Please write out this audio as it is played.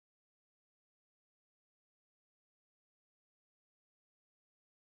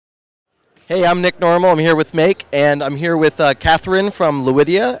Hey, I'm Nick Normal. I'm here with Make, and I'm here with Catherine from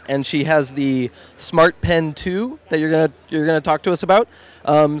Luidia, and she has the Smart Pen 2 that you're gonna talk to us about.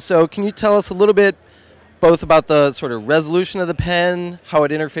 So, can you tell us a little bit both about the sort of resolution of the pen, how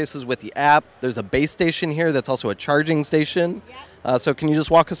it interfaces with the app? There's a base station here that's also a charging station. So, can you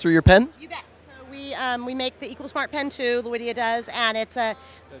just walk us through your pen? You bet. So we make the Equal Smart Pen 2, Luidia does, and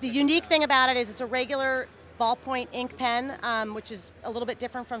the unique thing about it is it's a regular ballpoint ink pen, which is a little bit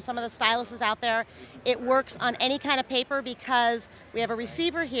different from some of the styluses out there. It works on any kind of paper because we have a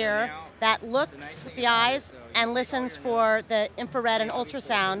receiver here that looks with the eyes and listens for the infrared and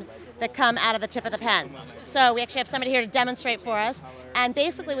ultrasound that come out of the tip of the pen. So we actually have somebody here to demonstrate for us. And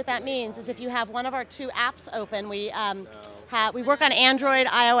basically what that means is if you have one of our two apps open, we work on Android,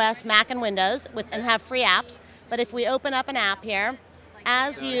 iOS, Mac, and Windows and have free apps. But if we open up an app here,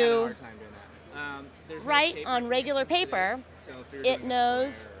 as you write on regular paper, it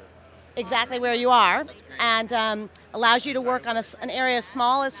knows exactly where you are and allows you to work on an area as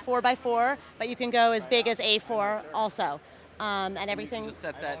small as 4x4, but you can go as big as A4 also. And everything. You just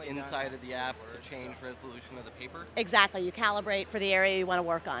set that inside of the app to change resolution of the paper? Exactly. You calibrate for the area you want to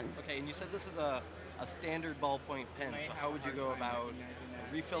work on. Okay, and you said this is a standard ballpoint pen, so how would you go about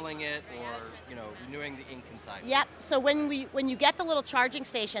refilling it or renewing the ink inside? Yep. So when you get the little charging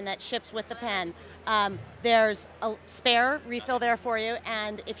station that ships with the pen, there's a spare refill there for you,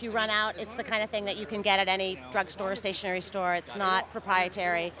 and if you run out, it's the kind of thing that you can get at any drugstore, stationery store. It's not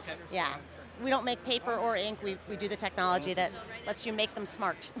proprietary. Okay. Yeah. We don't make paper or ink. We do the technology that lets you make them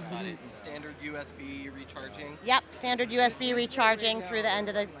smart. Got it. And standard USB recharging? Yep. Standard USB recharging through the end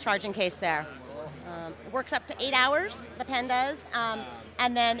of the charging case there. It works up to 8 hours, the pen does,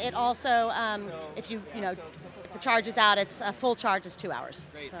 and then it also, if the charge is out, it's a full charge is 2 hours.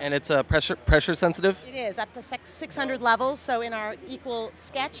 Great. So. And it's pressure sensitive? It is up to 600 levels. So in our Equal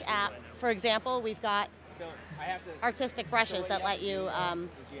Sketch app, for example, we've got artistic brushes that let you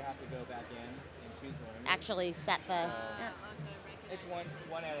actually set the. Yeah. It's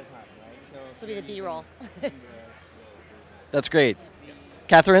one at a time, right? So this will be the B-roll. That's great.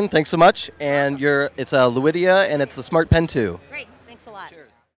 Catherine, thanks so much. And it's Luidia, and it's the Smart Pen 2. Great. Thanks a lot. Cheers.